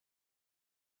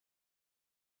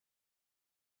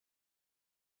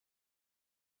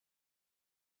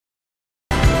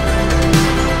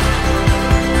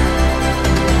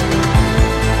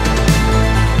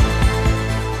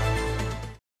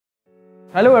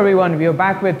Hello everyone, we are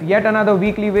back with yet another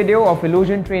weekly video of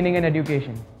illusion training and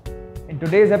education. In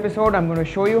today's episode, I'm going to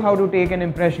show you how to take an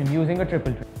impression using a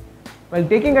triple tray. Well,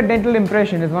 taking a dental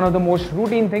impression is one of the most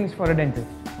routine things for a dentist.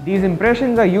 These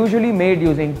impressions are usually made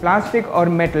using plastic or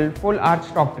metal full arch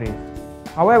stock trays.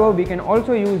 However, we can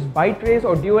also use bite trays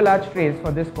or dual arch trays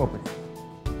for this purpose.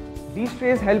 These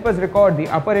trays help us record the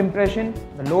upper impression,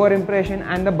 the lower impression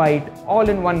and the bite all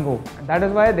in one go, and that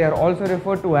is why they are also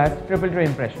referred to as triple tray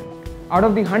impressions. Out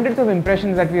of the hundreds of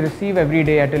impressions that we receive every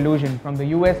day at Illusion from the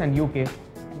US and UK,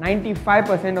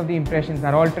 95% of the impressions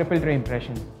are all triple tray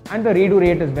impressions, and the redo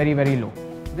rate is very low.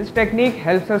 This technique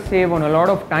helps us save on a lot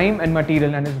of time and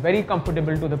material and is very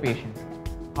comfortable to the patient.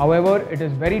 However, it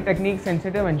is very technique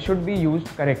sensitive and should be used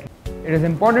correctly. It is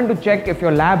important to check if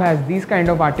your lab has these kind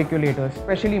of articulators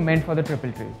specially meant for the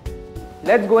triple trays.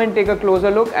 Let's go and take a closer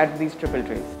look at these triple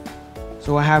trays.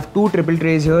 So I have two triple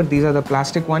trays here. These are the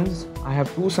plastic ones. I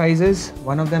have two sizes.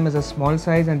 One of them is a small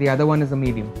size and the other one is a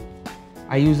medium.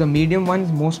 I use the medium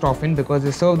ones most often because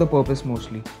they serve the purpose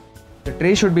mostly. The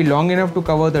tray should be long enough to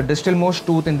cover the distal most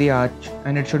tooth in the arch,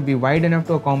 and it should be wide enough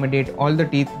to accommodate all the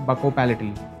teeth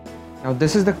buccopalatally. Now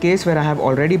this is the case where I have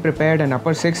already prepared an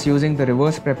upper 6 using the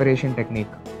reverse preparation technique.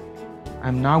 I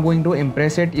am now going to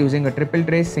impress it using a triple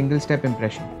tray single step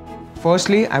impression.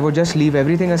 Firstly, I would just leave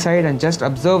everything aside and just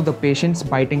observe the patient's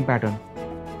biting pattern.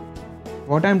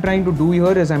 What I am trying to do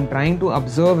here is I am trying to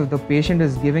observe if the patient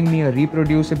is giving me a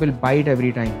reproducible bite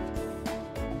every time.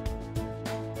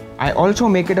 I also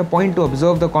make it a point to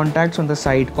observe the contacts on the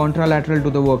side contralateral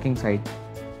to the working side.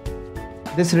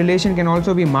 This relation can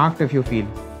also be marked if you feel.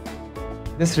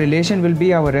 This relation will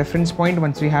be our reference point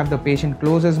once we have the patient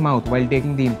close his mouth while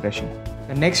taking the impression.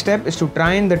 The next step is to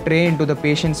try in the tray into the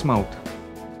patient's mouth.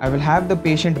 I will have the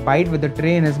patient bite with the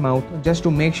tray in his mouth just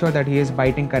to make sure that he is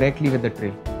biting correctly with the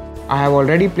tray. I have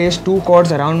already placed two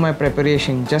cords around my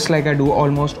preparation just like I do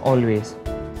almost always.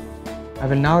 I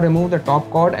will now remove the top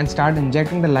cord and start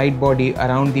injecting the light body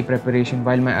around the preparation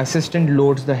while my assistant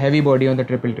loads the heavy body on the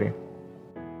triple tray.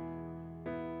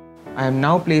 I am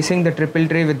now placing the triple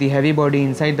tray with the heavy body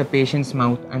inside the patient's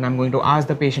mouth and I am going to ask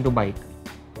the patient to bite.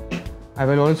 I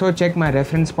will also check my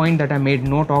reference point that I made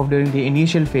note of during the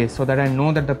initial phase so that I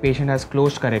know that the patient has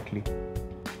closed correctly.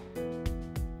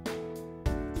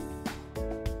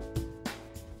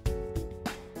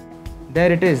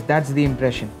 There it is, that's the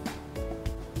impression.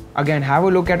 Again, have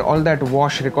a look at all that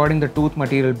wash recording the tooth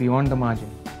material beyond the margin.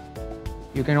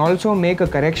 You can also make a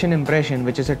correction impression,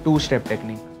 which is a two-step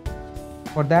technique.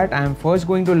 For that, I am first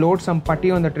going to load some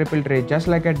putty on the triple tray just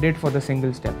like I did for the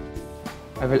single step.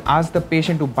 I will ask the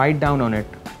patient to bite down on it.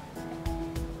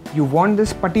 You want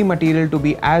this putty material to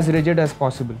be as rigid as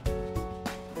possible.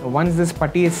 So once this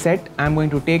putty is set, I am going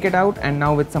to take it out, and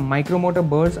now with some micromotor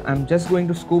burrs, I am just going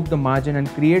to scoop the margin and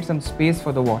create some space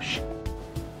for the wash.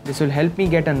 This will help me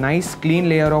get a nice clean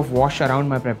layer of wash around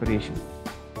my preparation.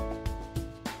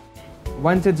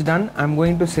 Once it's done, I'm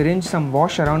going to syringe some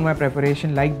wash around my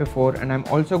preparation like before, and I'm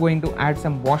also going to add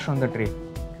some wash on the tray.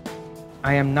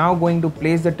 I am now going to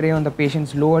place the tray on the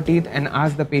patient's lower teeth and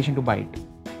ask the patient to bite.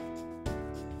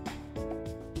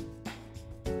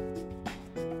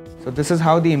 So this is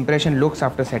how the impression looks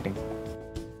after setting.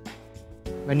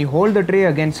 When you hold the tray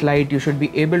against light, you should be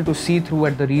able to see through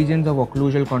at the regions of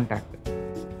occlusal contact.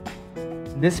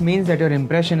 This means that your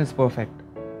impression is perfect.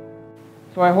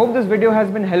 So I hope this video has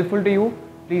been helpful to you.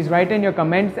 Please write in your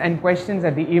comments and questions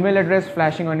at the email address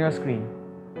flashing on your screen.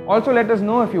 Also let us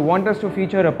know if you want us to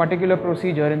feature a particular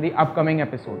procedure in the upcoming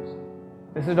episodes.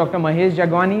 This is Dr. Mahesh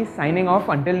Jagwani signing off.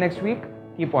 Until next week,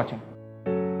 keep watching.